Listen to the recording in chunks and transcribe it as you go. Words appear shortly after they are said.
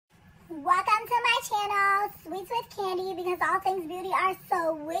Welcome to my channel, Sweets with Candy, because all things beauty are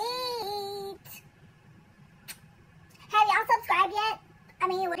sweet. Have y'all subscribed yet? I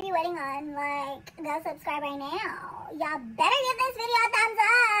mean, what are you waiting on? Like, go subscribe right now. Y'all better give this video a thumbs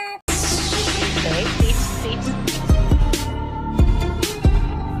up.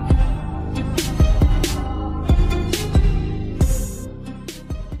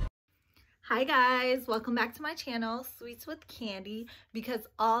 Hi guys, welcome back to my channel, Sweets with Candy, because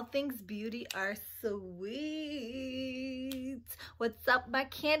all things beauty are sweet. What's up, my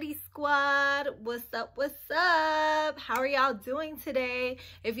candy squad? What's up, what's up? How are y'all doing today?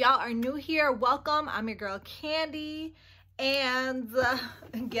 If y'all are new here, welcome. I'm your girl Candy, and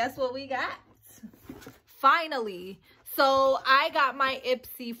guess what we got? Finally. So I got my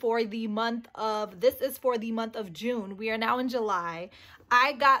Ipsy for the month of, this is for the month of June. We are now in July.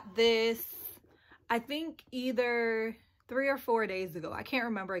 I got this, I think either 3 or 4 days ago. I can't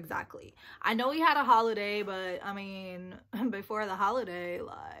remember exactly. I know we had a holiday, but I mean, before the holiday,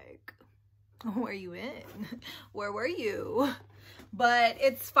 like, where you in? Where were you? But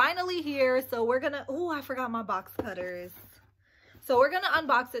it's finally here. So we're gonna, oh, I forgot my box cutters. So we're gonna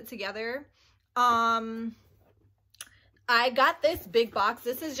unbox it together. I got this big box.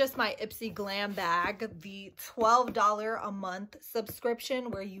 This is just my Ipsy Glam Bag, the $12 a month subscription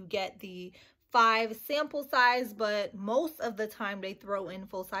where you get the 5 sample size, but most of the time they throw in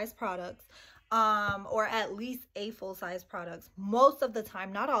full-size products, or at least a full-size product. Most of the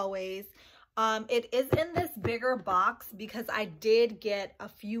time, not always. It is in this bigger box because I did get a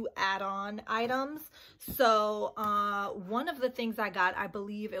few add-on items. So one of the things I got, I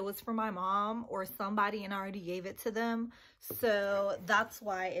believe it was for my mom or somebody, and I already gave it to them. So that's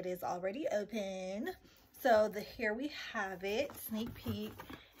why it is already open. So here we have it, sneak peek.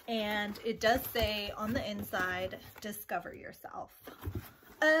 And it does say on the inside, discover yourself.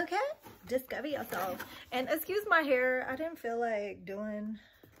 Okay, discover yourself. And excuse my hair, I didn't feel like doing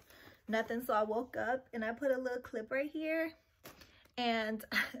nothing, so I woke up and I put a little clip right here, and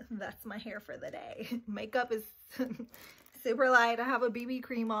that's my hair for the day. Makeup is super light. I have a BB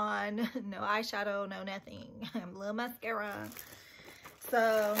cream on, no eyeshadow, no nothing. I'm a little mascara.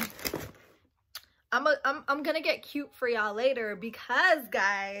 So I'm gonna get cute for y'all later because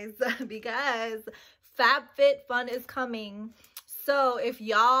guys, because FabFitFun is coming. So if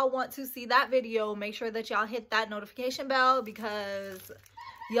y'all want to see that video, make sure that y'all hit that notification bell because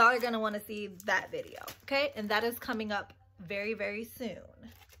y'all are gonna want to see that video, okay? And that is coming up very, very soon,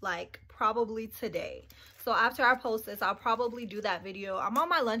 like probably today. So after I post this, I'll probably do that video. I'm on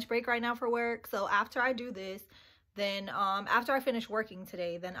my lunch break right now for work, so after I do this, then after I finish working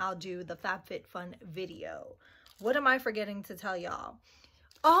today, then I'll do the FabFitFun video. What am I forgetting to tell y'all?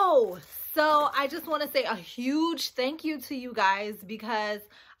 Oh, so I just want to say a huge thank you to you guys because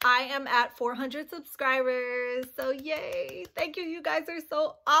I am at 400 subscribers. So yay. Thank you. You guys are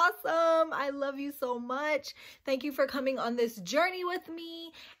so awesome. I love you so much. Thank you for coming on this journey with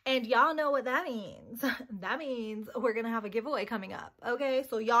me. And y'all know what that means. That means we're going to have a giveaway coming up. Okay.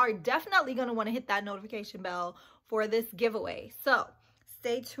 So y'all are definitely going to want to hit that notification bell for this giveaway. So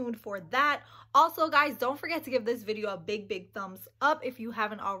stay tuned for that. Also, guys, don't forget to give this video a big, big thumbs up. If you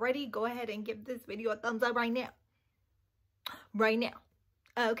haven't already, go ahead and give this video a thumbs up right now. Right now.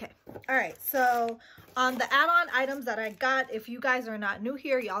 Okay. All right. So the add-on items that I got, if you guys are not new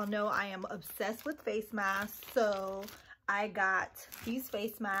here, y'all know I am obsessed with face masks. So I got these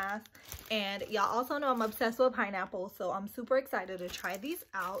face masks, and y'all also know I'm obsessed with pineapple. So I'm super excited to try these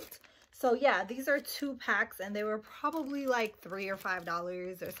out. So yeah, these are 2 packs and they were probably like $3 or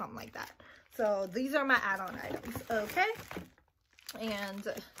 $5 or something like that. So these are my add-on items, okay? And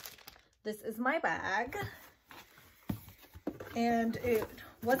this is my bag. And it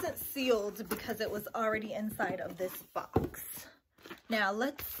wasn't sealed because it was already inside of this box. Now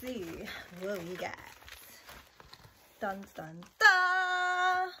let's see what we got. Dun, dun,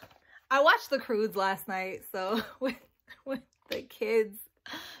 dun. I watched The Croods last night, so with the kids.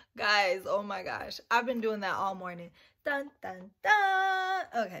 Guys, oh my gosh, I've been doing that all morning. Dun, dun, dun.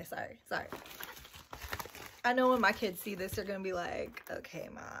 Okay, sorry. I know when my kids see this, they're gonna be like, okay,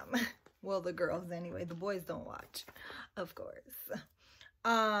 mom. Well, the girls anyway, the boys don't watch, of course.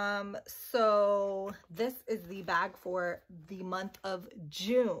 So this is the bag for the month of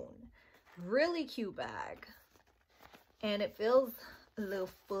June. Really cute bag. And it feels a little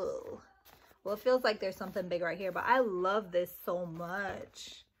full. Well, it feels like there's something big right here, but I love this so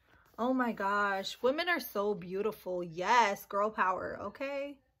much. Oh my gosh, women are so beautiful. Yes, girl power,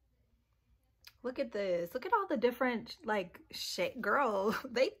 okay? Look at this. Look at all the different, like, shit. Girl,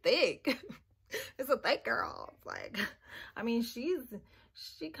 they thick. It's a thick girl. Like, I mean, she's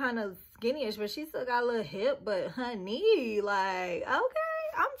She kind of skinny-ish, but she still got a little hip. But honey, like, okay,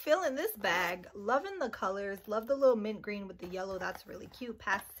 I'm feeling this bag. Loving the colors. Love the little mint green with the yellow. That's really cute.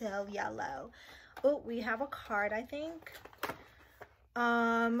 Pastel yellow. Oh, we have a card, I think.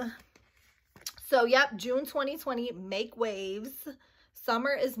 So yep, June 2020, make waves.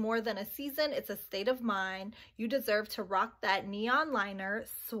 Summer is more than a season, it's a state of mind. You deserve to rock that neon liner,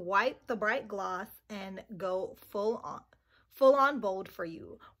 swipe the bright gloss, and go full on bold for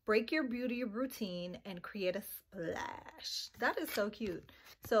you. Break your beauty routine and create a splash. That is so cute.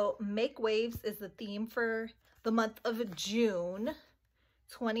 So make waves is the theme for the month of June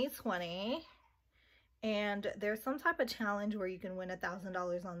 2020. And there's some type of challenge where you can win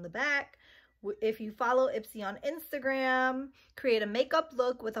 $1,000 on the back. If you follow Ipsy on Instagram, create a makeup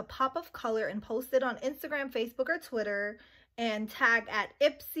look with a pop of color and post it on Instagram, Facebook, or Twitter, and tag at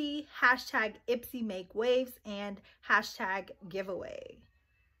Ipsy, hashtag Ipsy Make Waves, and hashtag giveaway.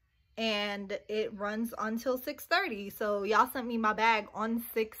 And it runs until 6:30. So y'all sent me my bag on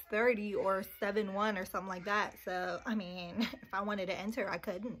 6:30 or 7/1 or something like that. So, I mean, if I wanted to enter, I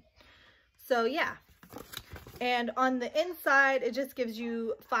couldn't. So, yeah. And on the inside, it just gives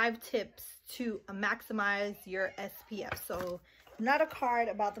you 5 tips to maximize your SPF. So not a card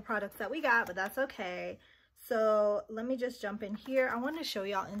about the products that we got, but that's okay. So let me just jump in here. I want to show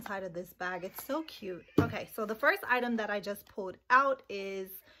y'all inside of this bag. It's so cute. Okay, so the first item that I just pulled out is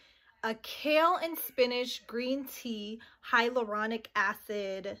a kale and spinach green tea hyaluronic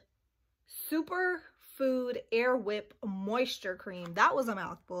acid superfood air whip moisture cream. That was a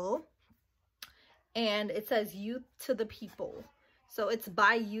mouthful. And it says youth to the people. So it's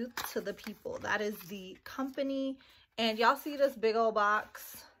by Youth to the People. That is the company. And y'all see this big old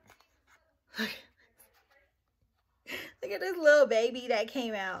box? Look at this little baby that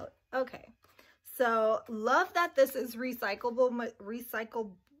came out. Okay. So love that this is recyclable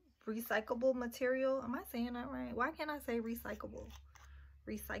material. Am I saying that right? Why can't I say recyclable?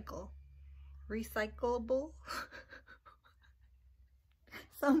 Recyclable.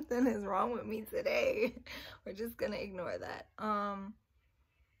 Something is wrong with me today. We're just gonna ignore that.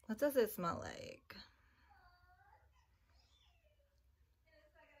 What does it smell like?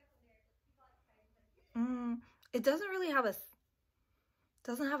 It doesn't really have a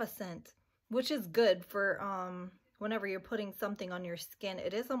scent, which is good for whenever you're putting something on your skin.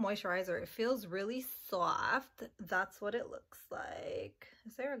 It is a moisturizer. It feels really soft. That's what it looks like.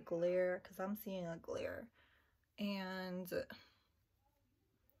 Is there a glare? Because I'm seeing a glare. And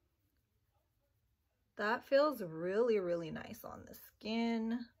that feels really, really nice on the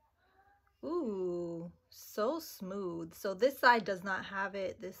skin. Ooh, so smooth. So this side does not have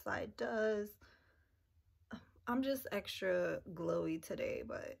it. This side does. I'm just extra glowy today,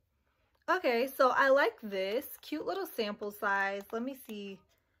 but okay. So I like this cute little sample size. Let me see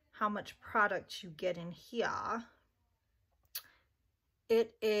how much product you get in here.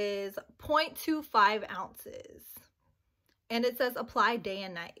 It is 0.25 ounces. And it says apply day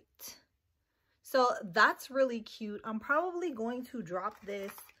and night. So that's really cute. I'm probably going to drop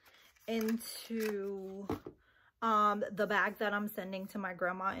this into the bag that I'm sending to my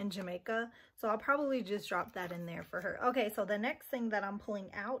grandma in Jamaica. So I'll probably just drop that in there for her. Okay, so the next thing that I'm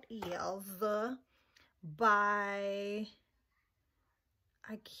pulling out is by,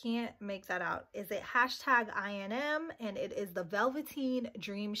 I can't make that out. Is it hashtag INM? And it is the Velveteen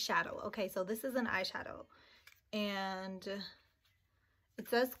Dream Shadow. Okay, so this is an eyeshadow. And it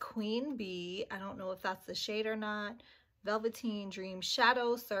says Queen Bee. I don't know if that's the shade or not. Velveteen Dream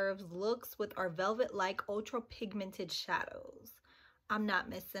Shadow serves looks with our velvet-like ultra pigmented shadows. I'm not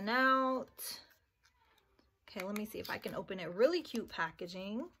missing out. Okay, let me see if I can open it. Really cute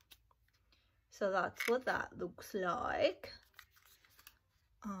packaging. So that's what that looks like.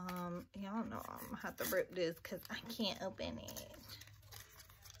 Y'all know I'm gonna have to rip this because I can't open it.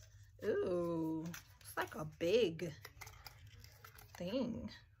 Ooh, it's like a big thing.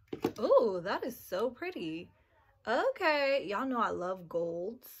 Oh, that is so pretty. Okay, y'all know I love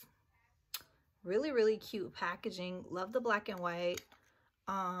golds. Really, really cute packaging. Love the black and white.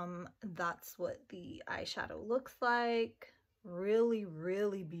 That's what the eyeshadow looks like. Really,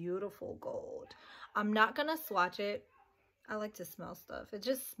 really beautiful gold. I'm not gonna swatch it. I like to smell stuff. It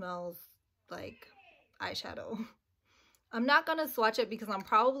just smells like eyeshadow. I'm not gonna swatch it because I'm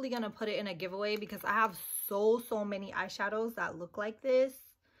probably gonna put it in a giveaway because I have so many eyeshadows that look like this.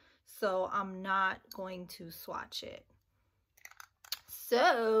 So I'm not going to swatch it.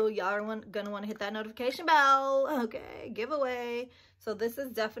 So y'all are gonna want to hit that notification bell. Okay, giveaway. So this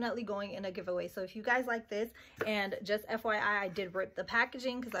is definitely going in a giveaway. So if you guys like this, and just FYI, I did rip the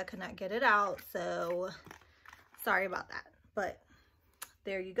packaging because I could not get it out. So sorry about that. But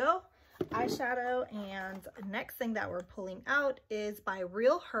there you go, eyeshadow. And next thing that we're pulling out is by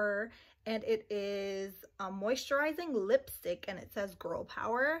Real Her, and it is a moisturizing lipstick, and it says Girl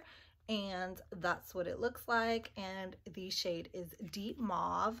Power, and that's what it looks like. And the shade is Deep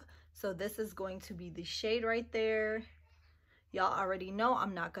Mauve, so this is going to be the shade right there. Y'all already know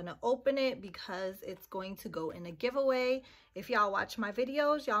I'm not gonna open it because it's going to go in a giveaway. If y'all watch my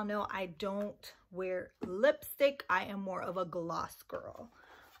videos, y'all know I don't wear lipstick. I am more of a gloss girl.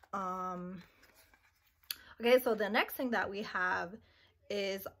 Okay, so the next thing that we have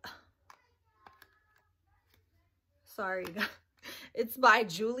is, sorry, it's by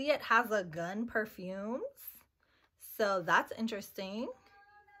Juliet Has a Gun Perfumes. So that's interesting.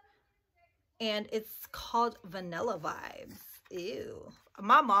 And it's called Vanilla Vibes. Ew.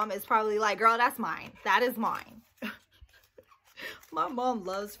 My mom is probably like, girl, that's mine. That is mine. My mom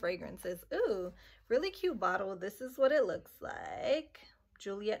loves fragrances. Ooh, really cute bottle. This is what it looks like.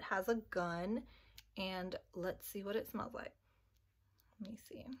 Juliet Has a Gun. And let's see what it smells like. Let me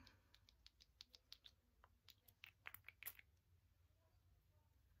see.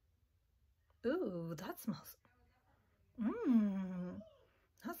 Ooh, that smells.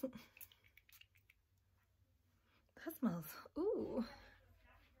 That smells, ooh.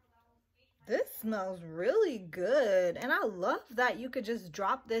 This smells really good. And I love that you could just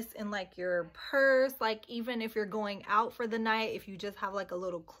drop this in like your purse, like even if you're going out for the night, if you just have like a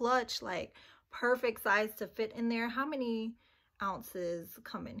little clutch, like perfect size to fit in there. How many ounces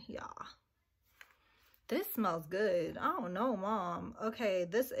come in here? This smells good. I don't know, Mom. Okay,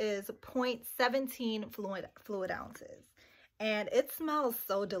 this is 0.17 fluid ounces. And it smells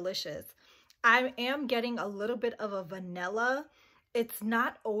so delicious. I am getting a little bit of a vanilla. It's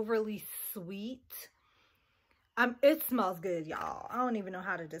not overly sweet. It smells good, y'all. I don't even know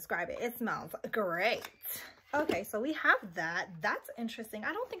how to describe it. It smells great. Okay, so we have that. That's interesting.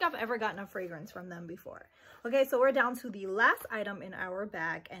 I don't think I've ever gotten a fragrance from them before. Okay, so we're down to the last item in our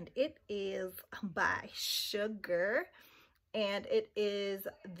bag, and it is by Sugar. And it is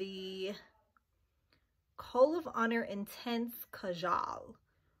the Call of Honor Intense Kajal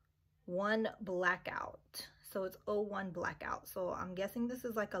 1 Blackout. So it's 01 Blackout. So I'm guessing this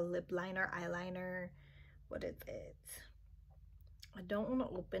is like a lip liner, eyeliner. What is it? I don't want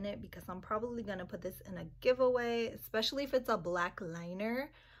to open it because I'm probably going to put this in a giveaway, especially if it's a black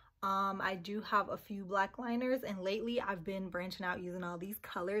liner. I do have a few black liners, and lately I've been branching out using all these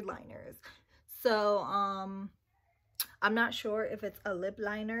colored liners. So I'm not sure if it's a lip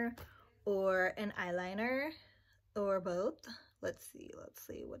liner or an eyeliner or both. Let's see.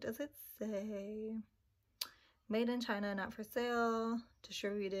 What does it say? Made in China, not for sale.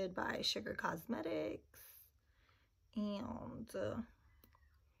 Distributed by Sugar Cosmetics. And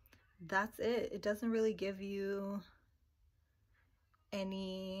that's it. It doesn't really give you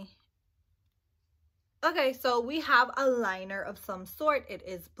any. Okay, so we have a liner of some sort. It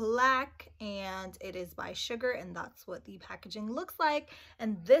is black and it is by Sugar, and that's what the packaging looks like.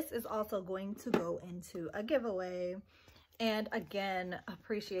 And this is also going to go into a giveaway. And again,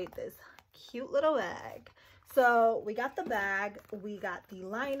 appreciate this cute little bag. So we got the bag, we got the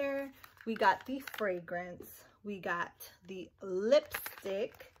liner, we got the fragrance, we got the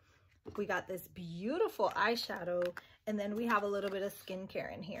lipstick, we got this beautiful eyeshadow, and then we have a little bit of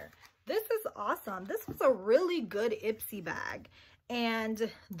skincare in here. This is awesome. This was a really good Ipsy bag. And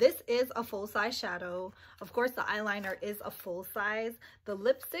this is a full-size shadow. Of course, the eyeliner is a full size. The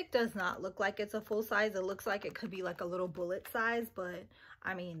lipstick does not look like it's a full size. It looks like it could be like a little bullet size, but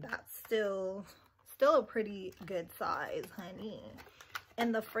I mean, that's still a pretty good size, honey.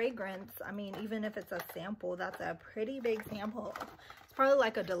 And the fragrance, I mean, even if it's a sample, that's a pretty big sample. It's probably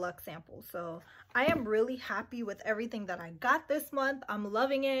like a deluxe sample. So I am really happy with everything that I got this month. I'm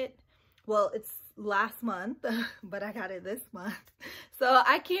loving it. Well, it's last month, but I got it this month. So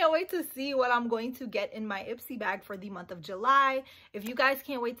I can't wait to see what I'm going to get in my Ipsy bag for the month of July. If you guys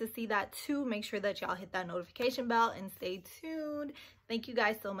can't wait to see that too, make sure that y'all hit that notification bell and stay tuned. Thank you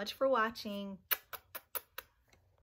guys so much for watching.